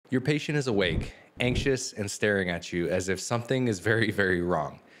Your patient is awake, anxious, and staring at you as if something is very, very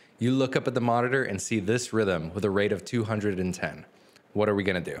wrong. You look up at the monitor and see this rhythm with a rate of 210. What are we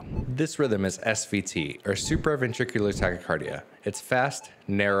gonna do? This rhythm is SVT, or supraventricular tachycardia. It's fast,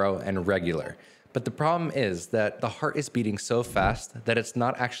 narrow, and regular. But the problem is that the heart is beating so fast that it's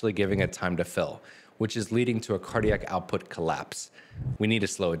not actually giving it time to fill, which is leading to a cardiac output collapse. We need to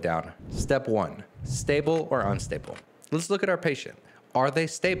slow it down. Step 1, stable or unstable. Let's look at our patient. Are they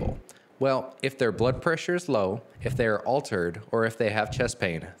stable? Well, if their blood pressure is low, if they are altered, or if they have chest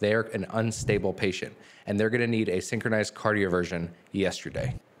pain, they are an unstable patient, and they're gonna need a synchronized cardioversion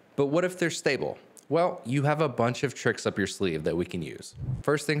yesterday. But what if they're stable? Well, you have a bunch of tricks up your sleeve that we can use.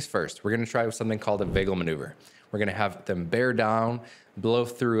 First things first, we're gonna try something called a Vagal Maneuver. We're gonna have them bear down, blow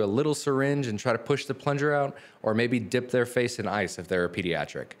through a little syringe and try to push the plunger out, or maybe dip their face in ice if they're a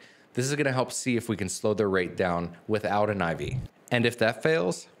pediatric. This is gonna help see if we can slow their rate down without an IV. And if that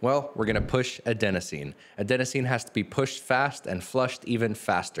fails, well, we're gonna push adenosine. Adenosine has to be pushed fast and flushed even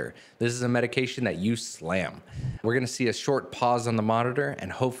faster. This is a medication that you slam. We're gonna see a short pause on the monitor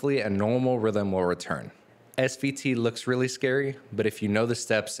and hopefully a normal rhythm will return. SVT looks really scary, but if you know the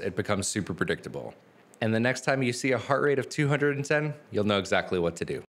steps, it becomes super predictable. And the next time you see a heart rate of 210, you'll know exactly what to do.